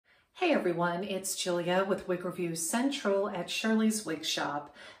Hey everyone, it's Julia with Wig Review Central at Shirley's Wig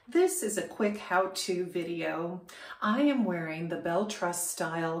Shop. This is a quick how-to video. I am wearing the Belle Tress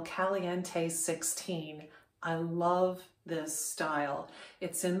style Caliente 16. I love this style.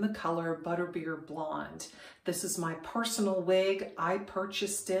 It's in the color Butterbeer Blonde. This is my personal wig. I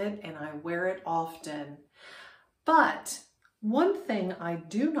purchased it and I wear it often. But one thing I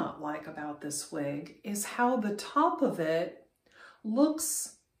do not like about this wig is how the top of it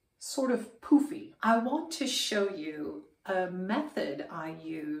looks sort of poofy. I want to show you a method I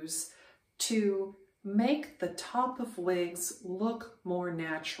use to make the top of wigs look more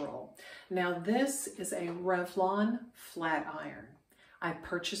natural. Now this is a Revlon flat iron. I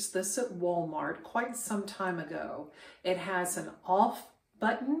purchased this at Walmart quite some time ago. It has an off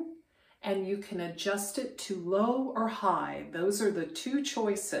button and you can adjust it to low or high. Those are the two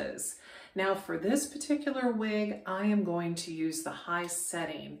choices. Now for this particular wig, I am going to use the high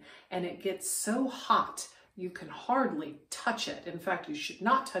setting and it gets so hot you can hardly touch it. In fact, you should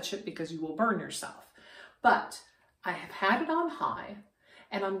not touch it because you will burn yourself. But I have had it on high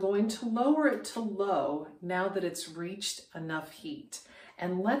and I'm going to lower it to low now that it's reached enough heat.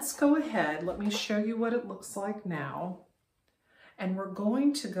 And let's go ahead, let me show you what it looks like now. And we're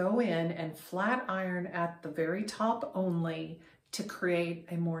going to go in and flat iron at the very top only to create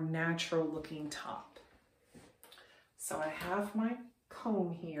a more natural looking top. So I have my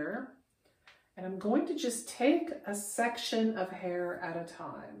comb here and I'm going to just take a section of hair at a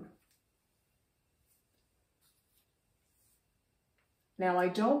time. Now I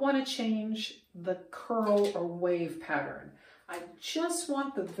don't want to change the curl or wave pattern. I just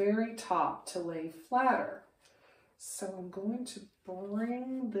want the very top to lay flatter. So I'm going to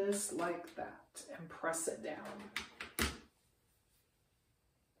bring this like that and press it down.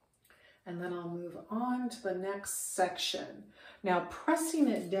 And then I'll move on to the next section. Now pressing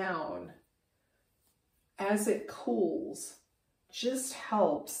it down as it cools just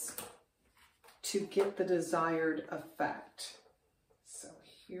helps to get the desired effect. So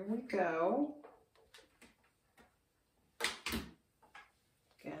here we go.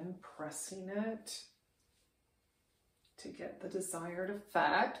 Again, pressing it to get the desired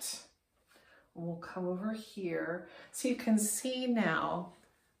effect. We'll come over here. So you can see now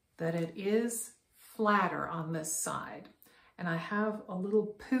that it is flatter on this side. And I have a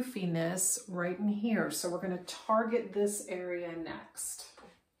little poofiness right in here. So we're going to target this area next.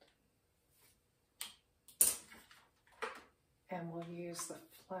 And we'll use the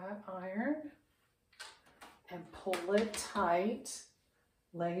flat iron and pull it tight.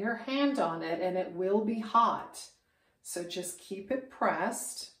 Lay your hand on it and it will be hot. So just keep it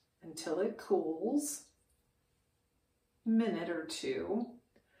pressed until it cools, a minute or two.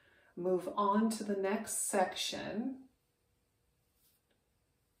 Move on to the next section.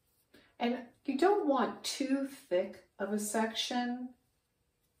 And you don't want too thick of a section.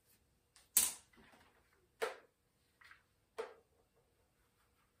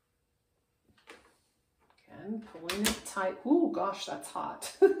 Again, pulling it tight. Ooh, gosh, that's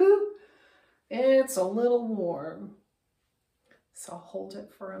hot. It's a little warm. So I'll hold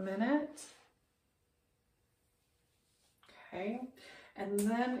it for a minute. Okay. And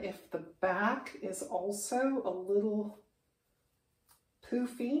then if the back is also a little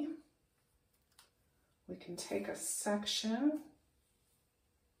poofy, we can take a section.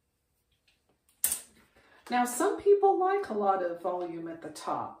 Now, some people like a lot of volume at the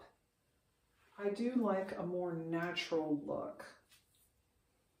top. I do like a more natural look.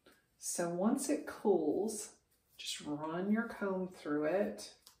 So once it cools, just run your comb through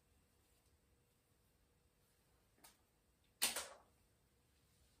it.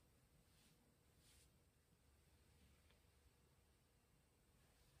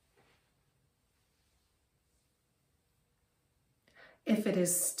 If it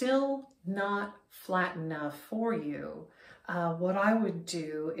is still not flat enough for you, what I would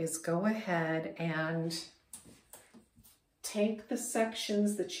do is go ahead and take the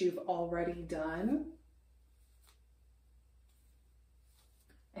sections that you've already done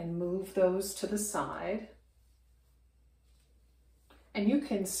and move those to the side. And you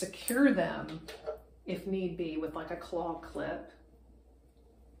can secure them if need be with like a claw clip.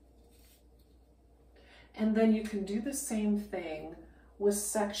 And then you can do the same thing with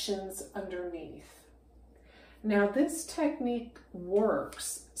sections underneath. Now this technique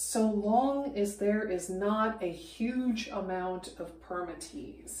works so long as there is not a huge amount of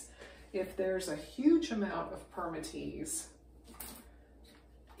permatease. If there's a huge amount of permatease,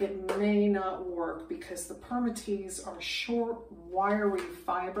 it may not work because the permatease are short, wiry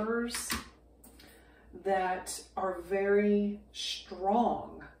fibers that are very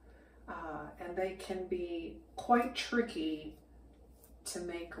strong. and they can be quite tricky to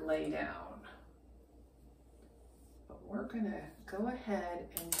make lay down. But we're gonna go ahead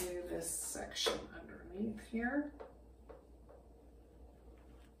and do this section underneath here.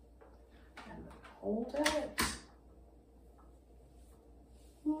 And then hold it.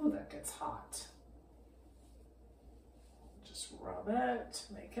 Ooh, that gets hot. Just rub it,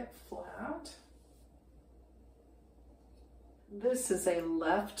 make it flat. This is a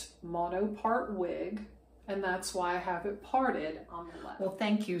left monopart wig, and that's why I have it parted on the left. Well,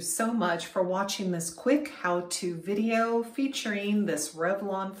 thank you so much for watching this quick how-to video featuring this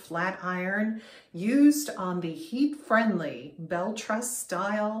Revlon flat iron used on the heat-friendly BelleTress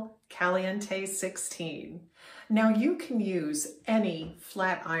style Caliente 16. Now you can use any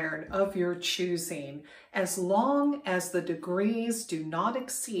flat iron of your choosing as long as the degrees do not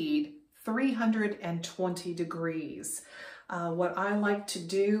exceed 320 degrees. What I like to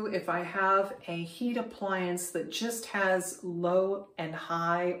do if I have a heat appliance that just has low and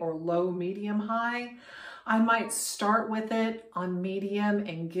high or low, medium, high, I might start with it on medium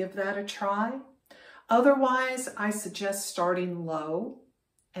and give that a try. Otherwise, I suggest starting low,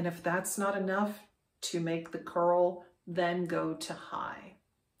 and if that's not enough to make the curl, then go to high.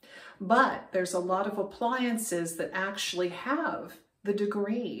 But there's a lot of appliances that actually have the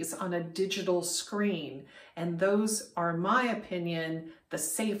degrees on a digital screen, and those are, in my opinion, the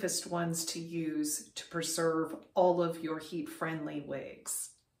safest ones to use to preserve all of your heat-friendly wigs.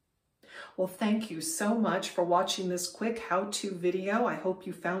 Well, thank you so much for watching this quick how-to video. I hope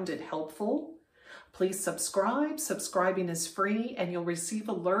you found it helpful. Please subscribe. Subscribing is free, and you'll receive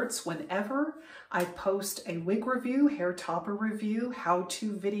alerts whenever I post a wig review, hair topper review,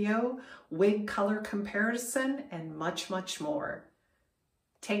 how-to video, wig color comparison, and much, much more.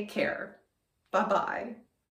 Take care. Bye-bye.